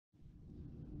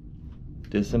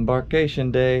Disembarkation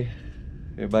day.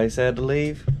 Everybody sad to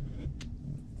leave?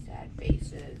 Sad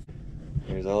faces.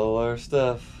 Here's all our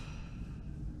stuff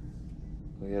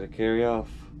we gotta carry off.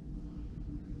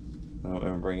 I don't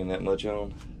remember bringing that much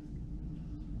on,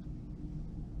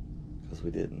 because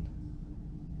we didn't.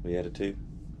 We had to.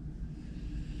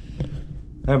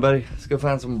 Alright, buddy, let's go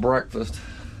find some breakfast.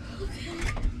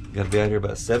 Okay. Gotta be out here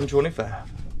about 7:25.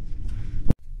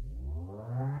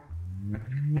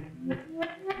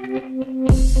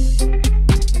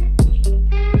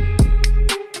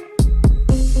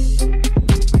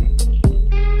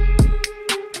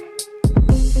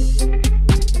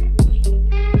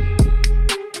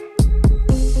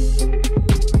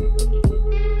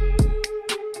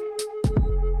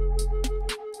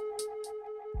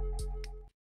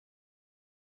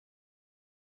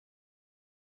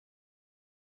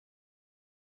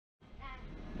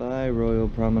 Bye, Royal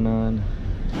Promenade.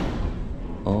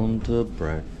 On to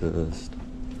breakfast.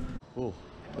 Oh,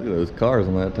 look at those cars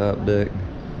on that top deck.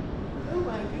 Oh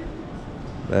my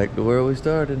goodness. Back to where we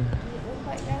started. Did it look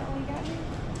like that when we got here?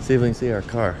 See if we can see our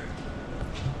car.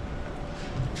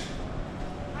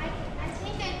 I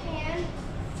think I can.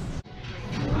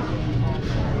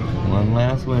 One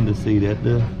last window seat at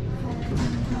the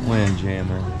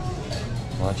Windjammer.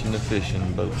 Watching the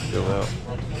fishing boats go out.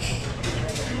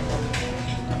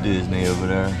 Disney over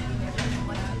there.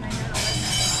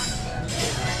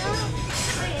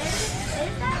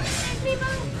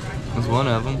 That's one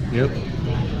of them. Yep.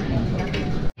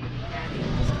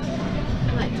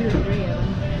 Like 2 or 3 of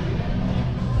them.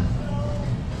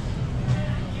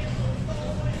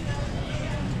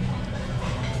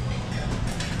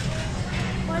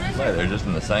 What is They're just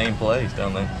in the same place,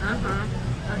 don't they? Uh-huh.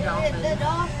 The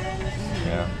dolphins?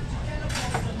 Yeah.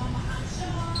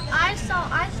 I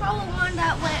saw the one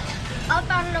that went up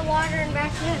out of the water and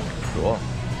back in. Cool.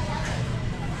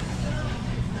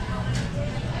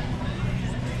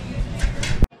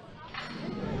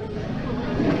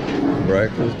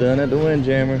 Breakfast done at the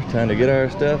Windjammer. Time to get our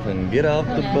stuff and get off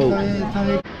the boat.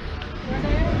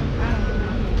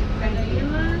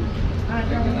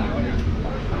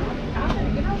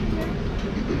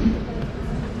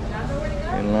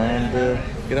 In line to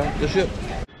get off the ship.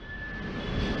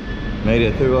 Made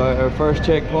it through our first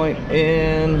checkpoint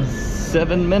in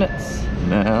 7 minutes.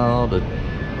 Now to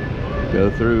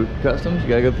go through customs. You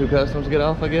gotta go through customs to get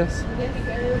off, I guess.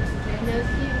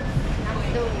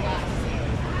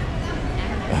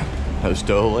 No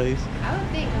stowaways? I would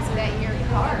think that your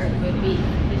card would be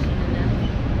sufficient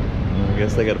enough. I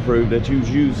guess they gotta prove that you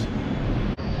use.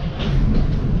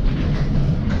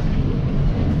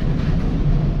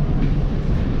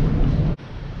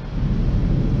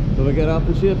 So we got off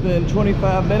the ship in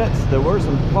 25 minutes. There were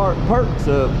some perks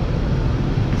of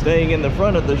staying in the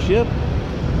front of the ship.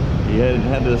 You hadn't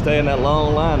had to stay in that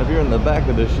long line. If you're in the back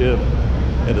of the ship,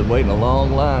 you had to wait in a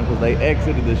long line because they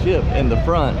exited the ship in the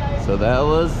front. So that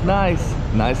was nice.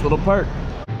 Nice little perk.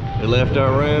 We left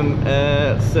our room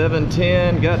at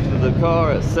 7:10, got to the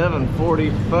car at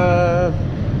 7:45.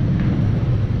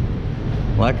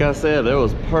 Like I said, there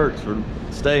was perks for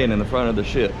staying in the front of the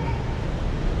ship.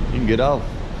 You can get off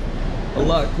a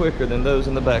lot quicker than those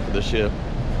in the back of the ship.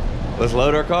 Let's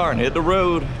load our car and hit the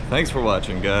road. Thanks for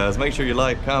watching, guys. Make sure you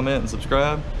like, comment, and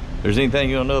subscribe. If there's anything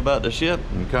you want to know about the ship,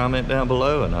 you can comment down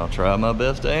below and I'll try my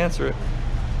best to answer it.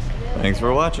 Thanks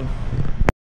for watching.